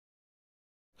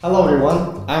Hello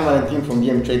everyone, I'm Valentin from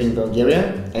DMT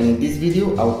Bulgaria, and in this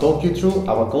video I'll talk you through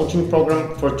our coaching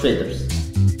program for traders.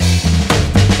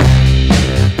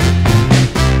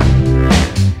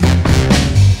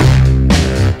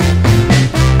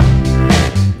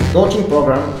 The coaching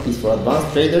program is for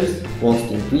advanced traders who want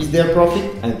to increase their profit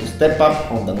and to step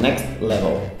up on the next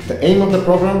level. The aim of the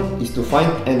program is to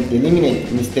find and eliminate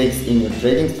mistakes in your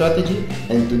trading strategy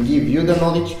and to give you the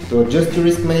knowledge to adjust your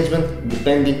risk management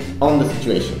depending on the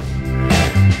situation.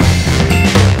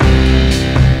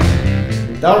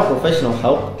 With our professional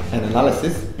help and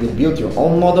analysis, you'll build your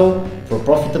own model for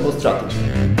profitable strategy.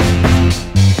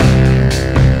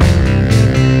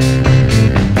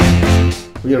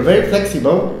 We are very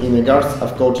flexible in regards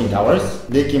of coaching hours.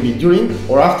 They can be during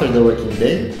or after the working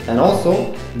day, and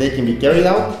also they can be carried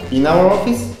out in our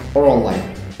office or online.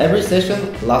 Every session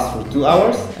lasts for 2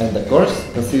 hours and the course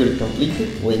considered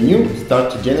completed when you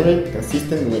start to generate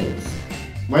consistent winnings.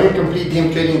 When you complete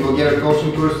DMT Bulgaria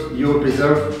Coaching course, you will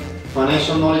preserve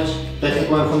financial knowledge,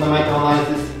 technical and fundamental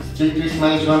analysis, strict risk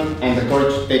management, and the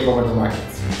courage to take over the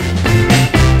markets.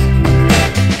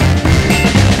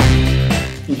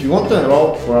 If you want to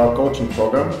enroll for our coaching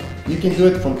program, you can do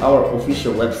it from our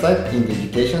official website in the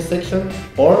education section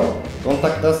or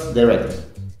contact us directly.